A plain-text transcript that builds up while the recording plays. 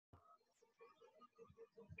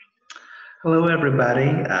Hello,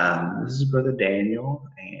 everybody. This is Brother Daniel,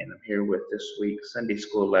 and I'm here with this week's Sunday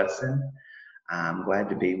school lesson. I'm glad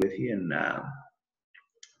to be with you, and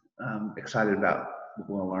I'm excited about what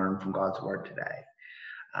we'll learn from God's Word today.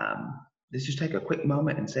 Let's just take a quick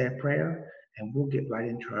moment and say a prayer, and we'll get right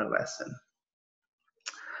into our lesson.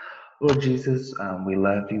 Lord Jesus, we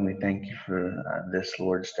love you. We thank you for this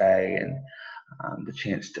Lord's Day and the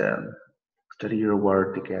chance to study your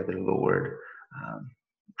Word together, Lord,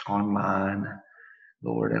 online.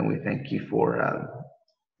 Lord, and we thank you for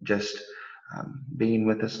just being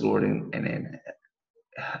with us, Lord, and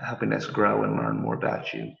helping us grow and learn more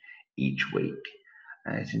about you each week.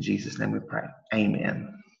 It's in Jesus' name we pray.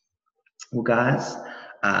 Amen. Well, guys,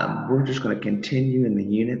 we're just going to continue in the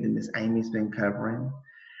unit that Miss Amy's been covering.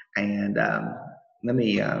 And let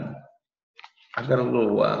me, I've got a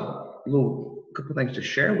little couple things to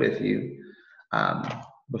share with you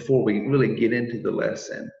before we really get into the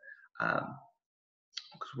lesson.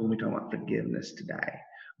 Because we'll be talking about forgiveness today.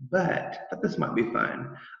 But this might be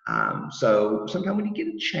fun. So sometime when you get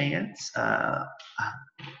a chance,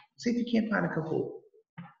 see if you can't find a couple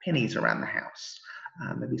pennies around the house.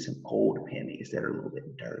 Maybe some old pennies that are a little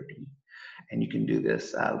bit dirty. And you can do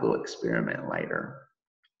this little experiment later.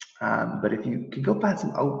 But if you can go find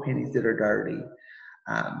some old pennies that are dirty,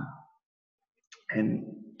 and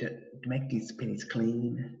to make these pennies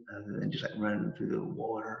clean, other than just like running through the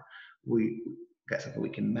water, we got something we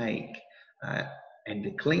can make. And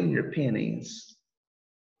to clean your pennies,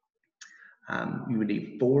 you would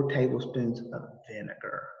need 4 tablespoons of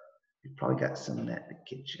vinegar. You've probably got some of that in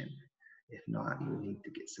the kitchen. If not, you would need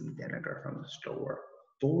to get some vinegar from the store.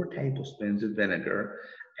 4 tablespoons of vinegar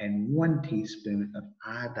and 1 teaspoon of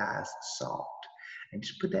iodized salt. And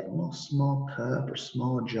just put that in a little small cup or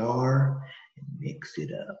small jar and mix it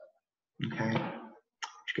up. Okay?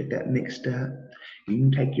 Get that mixed up. You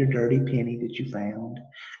can take your dirty penny that you found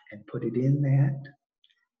and put it in that.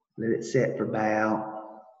 Let it set for about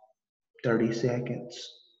 30 seconds.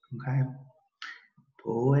 Okay?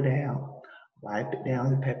 Pull it out. Wipe it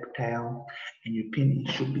down with a paper towel, and your penny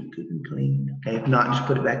should be good and clean. Okay? If not, just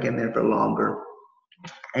put it back in there for longer.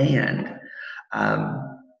 And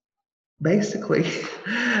basically,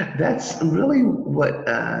 that's really what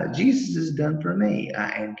Jesus has done for me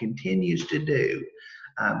and continues to do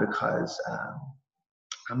because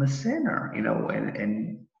I'm a sinner,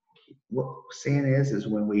 and what sin is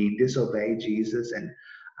when we disobey Jesus, and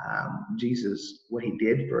Jesus, what he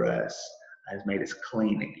did for us has made us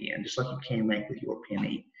clean again, just like you can make with your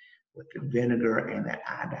penny, with the vinegar and that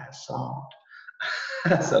iodized salt.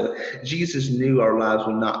 So Jesus knew our lives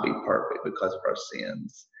would not be perfect because of our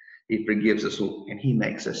sins. He forgives us and he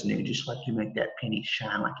makes us new, just like you make that penny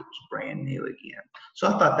shine like it was brand new again. So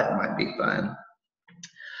I thought that might be fun.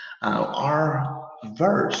 Our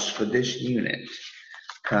verse for this unit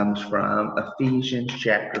comes from Ephesians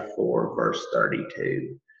chapter 4, verse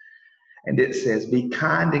 32. And it says, "Be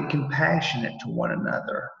kind and compassionate to one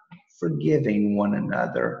another, forgiving one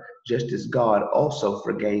another, just as God also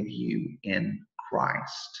forgave you in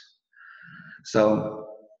Christ." So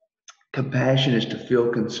compassion is to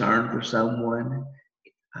feel concern for someone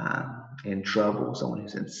in trouble, someone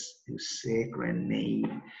who's sick or in need.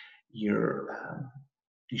 You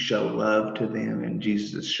show love to them, and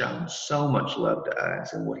Jesus has shown so much love to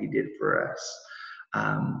us and what he did for us.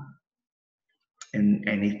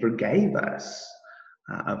 And he forgave us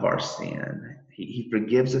of our sin. He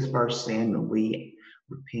forgives us of our sin when we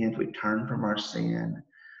repent, we turn from our sin,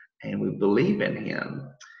 and we believe in him.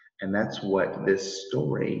 And that's what this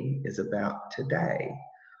story is about today.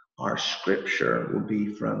 Our scripture will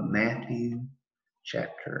be from Matthew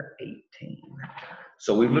chapter 18.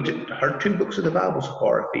 So we've looked at our 2 books of the Bible so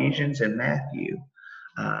far, Ephesians and Matthew.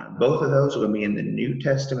 Both of those are going to be in the New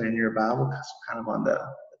Testament in your Bible, kind of on the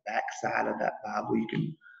back side of that Bible. You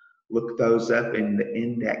can look those up in the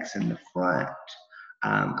index in the front.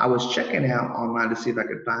 I was checking out online to see if I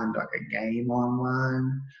could find like a game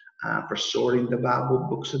online for sorting the Bible,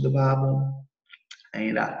 books of the Bible.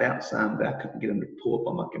 And I found some, but I couldn't get them to pull up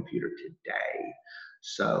on my computer today.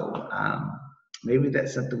 So maybe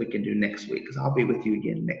that's something we can do next week, because I'll be with you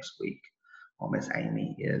again next week while Miss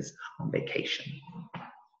Amy is on vacation.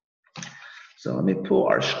 So let me pull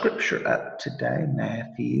our scripture up today,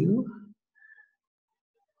 Matthew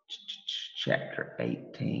chapter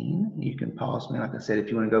 18. You can pause me, like I said, if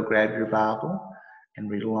you want to go grab your Bible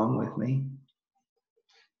and read along with me.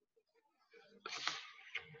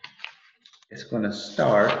 It's going to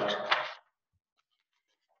start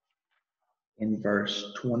in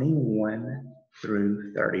verse 21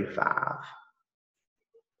 through 35.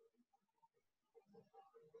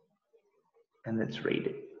 And let's read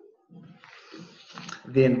it.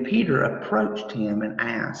 Then Peter approached him and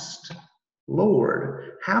asked,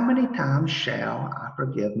 Lord, how many times shall I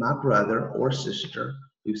forgive my brother or sister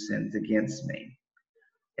who sins against me?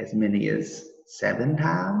 As many as 7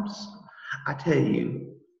 times? I tell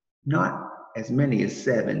you, not as many as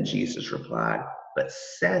 7, Jesus replied, but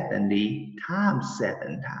 70 times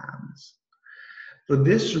 7 times. For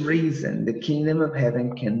this reason, the kingdom of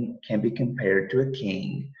heaven can be compared to a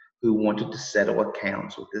king who wanted to settle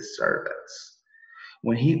accounts with his servants.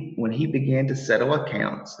 When he began to settle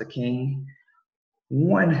accounts, the king,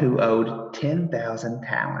 one who owed 10,000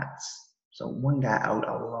 talents. So one guy owed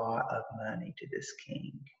a lot of money to this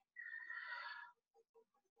king.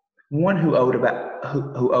 One who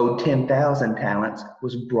owed 10,000 talents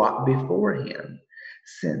was brought before him.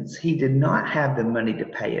 Since he did not have the money to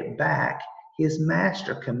pay it back, his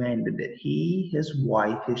master commanded that he, his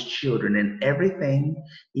wife, his children, and everything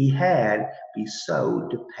he had be sold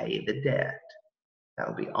to pay the debt. That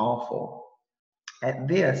would be awful. At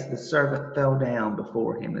this, the servant fell down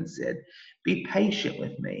before him and said, Be patient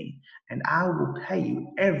with me, and I will pay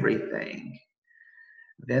you everything.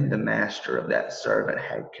 Then the master of that servant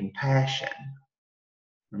had compassion.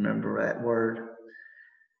 Remember that word?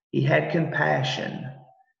 He had compassion.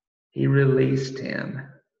 He released him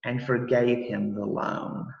and forgave him the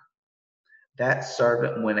loan. That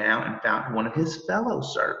servant went out and found one of his fellow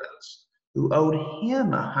servants who owed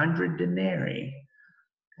him 100 denarii.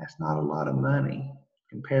 That's not a lot of money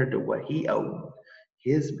compared to what he owed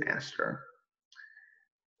his master.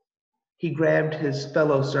 He grabbed his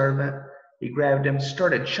fellow servant. He grabbed him,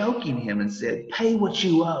 started choking him, and said, Pay what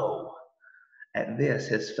you owe. At this,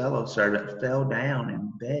 his fellow servant fell down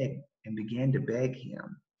and begged and began to beg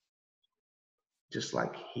him, just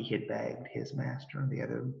like he had begged his master, the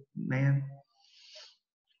other man.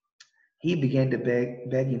 He began to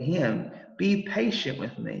begging him, Be patient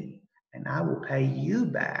with me, and I will pay you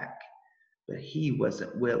back. But he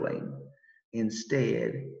wasn't willing.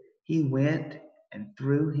 Instead, he went and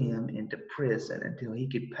threw him into prison until he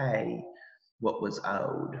could pay what was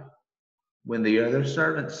owed. When the other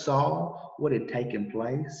servants saw what had taken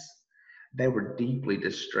place, they were deeply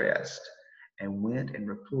distressed and went and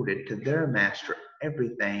reported to their master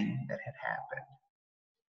everything that had happened.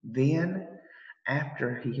 Then,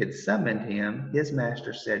 after he had summoned him, his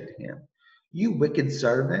master said to him, You wicked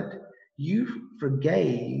servant,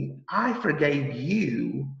 I forgave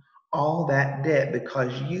you all that debt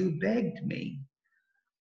because you begged me.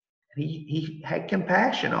 He had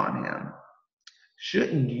compassion on him.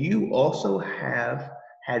 Shouldn't you also have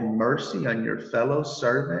had mercy on your fellow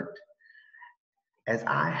servant as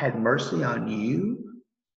I had mercy on you?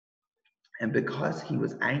 And because he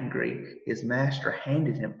was angry, his master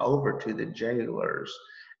handed him over to the jailers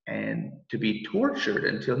and to be tortured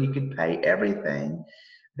until he could pay everything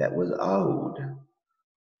that was owed.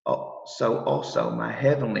 So also my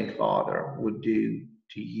heavenly Father would do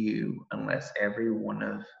to you unless every one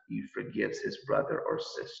of you forgives his brother or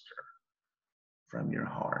sister from your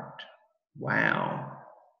heart. Wow.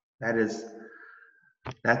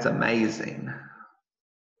 That's amazing.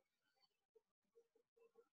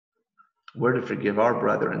 We're to forgive our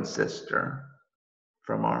brother and sister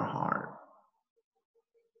from our heart.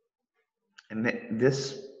 And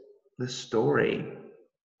this story,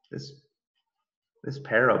 this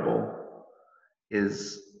parable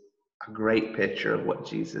is a great picture of what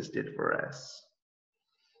Jesus did for us.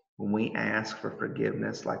 When we ask for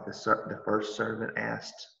forgiveness, like the first servant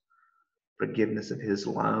asked forgiveness of his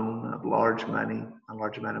loan of a large amount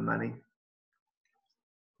of money,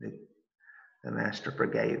 the master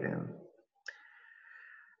forgave him.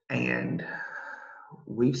 And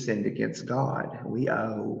we've sinned against God. We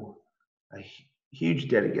owe a huge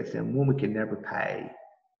debt against him, one we can never pay.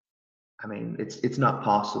 I mean, it's not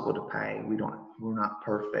possible to pay. We're not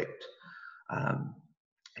perfect.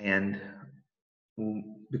 And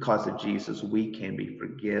because of Jesus, we can be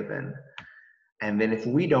forgiven. And then if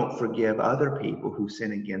we don't forgive other people who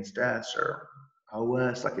sin against us or owe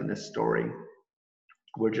us, like in this story,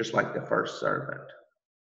 we're just like the first servant.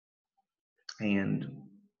 And,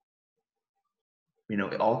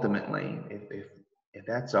 ultimately, if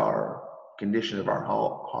that's our condition of our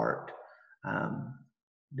heart,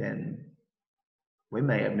 then we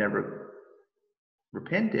may have never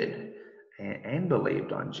repented and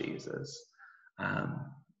believed on Jesus.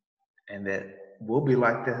 And that we'll be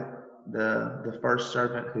like the first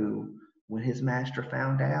servant who, when his master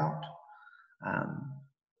found out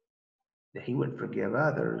that he wouldn't forgive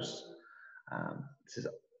others,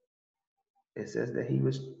 it says that he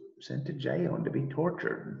was sent to jail and to be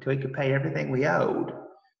tortured until he could pay everything we owed.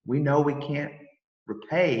 We know we can't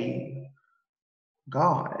repay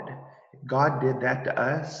God. If God did that to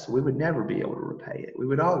us, we would never be able to repay it. We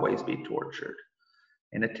would always be tortured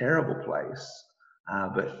in a terrible place.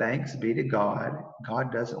 But thanks be to God,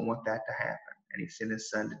 God doesn't want that to happen. And he sent his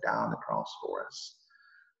son to die on the cross for us.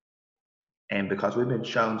 And because we've been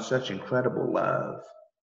shown such incredible love,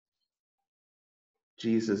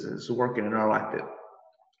 Jesus is working in our life that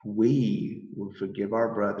we will forgive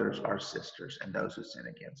our brothers, our sisters, and those who sin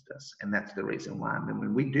against us. And that's the reason why. I mean,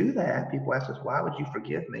 when we do that, people ask us, why would you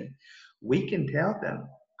forgive me? We can tell them,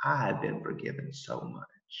 I have been forgiven so much.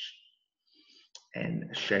 And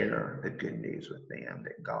share the good news with them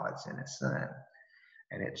that God sent his son.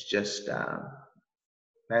 And it's just,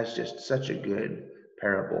 that's just such a good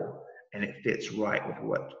parable. And it fits right with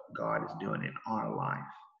what God is doing in our life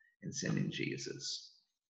in sending Jesus.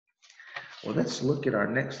 Well, let's look at our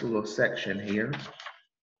next little section here.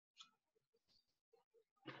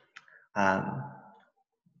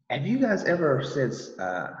 Have you guys ever said,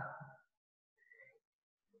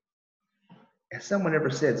 has someone ever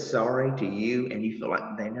said sorry to you and you feel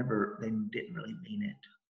like they didn't really mean it?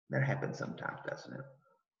 That happens sometimes, doesn't it?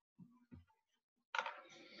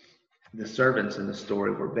 The servants in the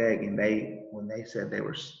story were begging. When they said they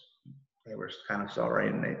were kind of sorry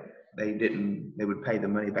and they would pay the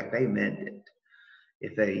money back, they meant it.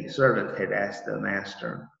 If a servant had asked the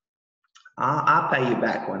master, I'll pay you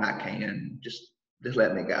back when I can, just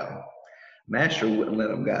let me go. Master wouldn't let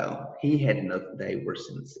them go. He had to know that they were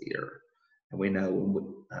sincere. And we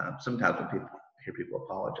know sometimes when people hear people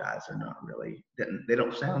apologize, they're not really, they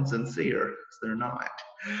don't sound sincere because they're not.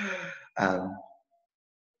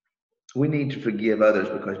 We need to forgive others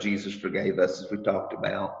because Jesus forgave us, as we talked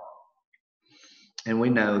about. And we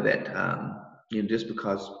know that, just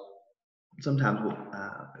because sometimes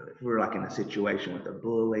if we're like in a situation with a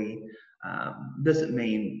bully, doesn't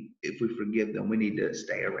mean if we forgive them, we need to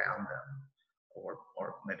stay around them or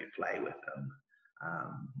maybe play with them.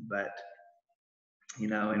 But,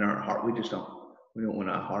 in our heart, we don't want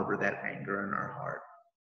to harbor that anger in our heart.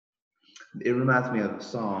 It reminds me of a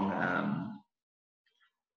song,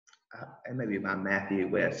 and maybe by Matthew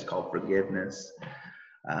West, called "Forgiveness."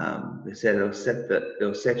 They said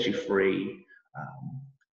it'll set you free.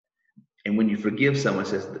 And when you forgive someone, it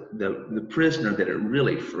says the prisoner that it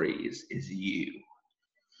really frees is you.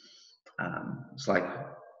 It's like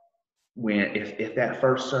if that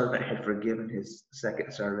first servant had forgiven his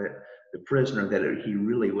second servant, the prisoner that he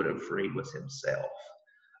really would have freed was himself.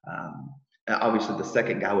 Obviously, the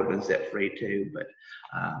second guy would have been set free too, but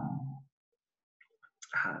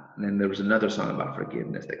and then there was another song about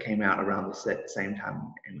forgiveness that came out around the same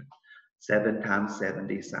time, and 7 times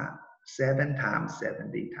 70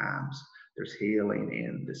 times there's healing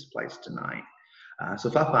in this place tonight. So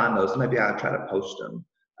if I find those, maybe I'll try to post them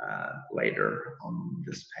later on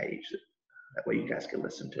this page. That way you guys can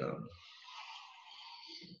listen to them.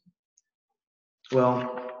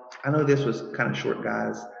 Well, I know this was kind of short,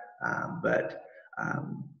 guys, but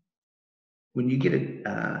when you get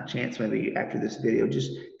a chance, maybe after this video,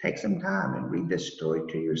 just take some time and read this story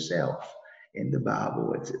to yourself in the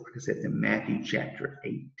Bible. It's, like I said, in Matthew chapter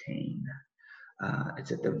 18.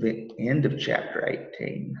 It's at the end of chapter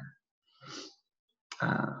 18,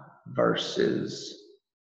 verses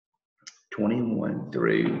 21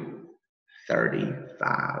 through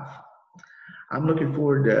 35. I'm looking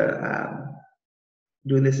forward to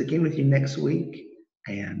doing this again with you next week,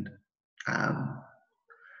 and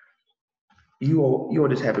you all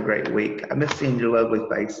just have a great week. I miss seeing your lovely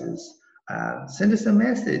faces. Send us a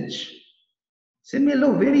message. Send me a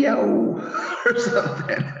little video or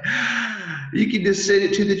something. You can just send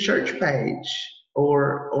it to the church page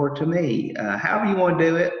or to me. However you want to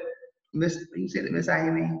do it. You can send it, Miss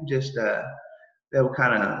Amy. Just that will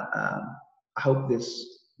kind of. I hope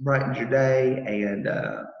this brightens your day, and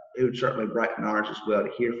it would certainly brighten ours as well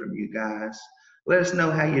to hear from you guys. Let us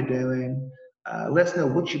know how you're doing. Let us know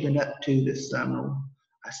what you've been up to this summer.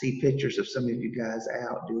 I see pictures of some of you guys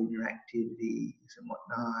out doing your activities and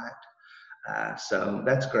whatnot. So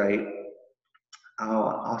that's great.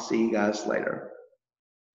 I'll see you guys later.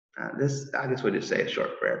 I guess we'll just say a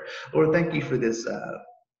short prayer. Lord, thank you for this,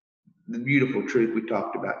 the beautiful truth we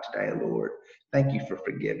talked about today, Lord. Thank you for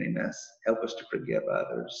forgiving us. Help us to forgive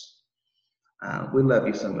others. We love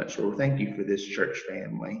you so much, Lord. Thank you for this church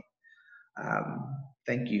family.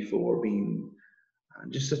 Thank you for being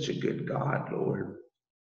just such a good God, Lord.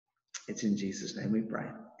 It's in Jesus' name we pray.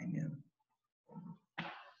 Amen.